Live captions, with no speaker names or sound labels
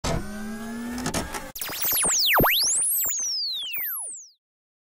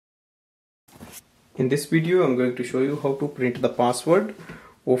In this video I'm going to show you how to print the password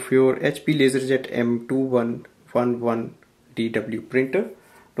of your HP LaserJet M211dw printer.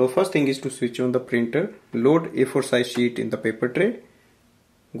 Now first thing is to switch on the printer, load A4 size sheet in the paper tray,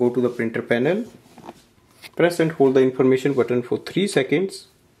 go to the printer panel, press and hold the information button for 3 seconds,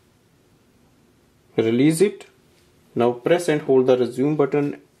 release it. Now press and hold the resume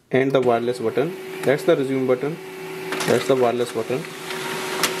button and the wireless button. That's the resume button, that's the wireless button.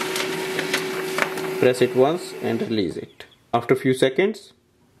 Press it once and release it. After a few seconds,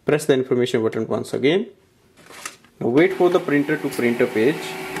 press the information button once again. Now wait for the printer to print a page.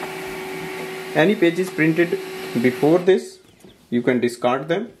 Any pages printed before this, you can discard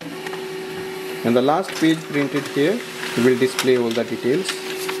them. And the last page printed here will display all the details.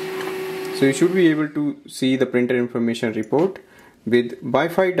 So you should be able to see the printer information report with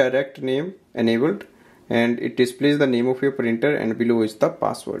Wi-Fi direct name enabled, and it displays the name of your printer and below is the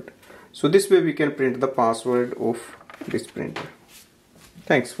password. So this way we can print the password of this printer.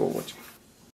 Thanks for watching.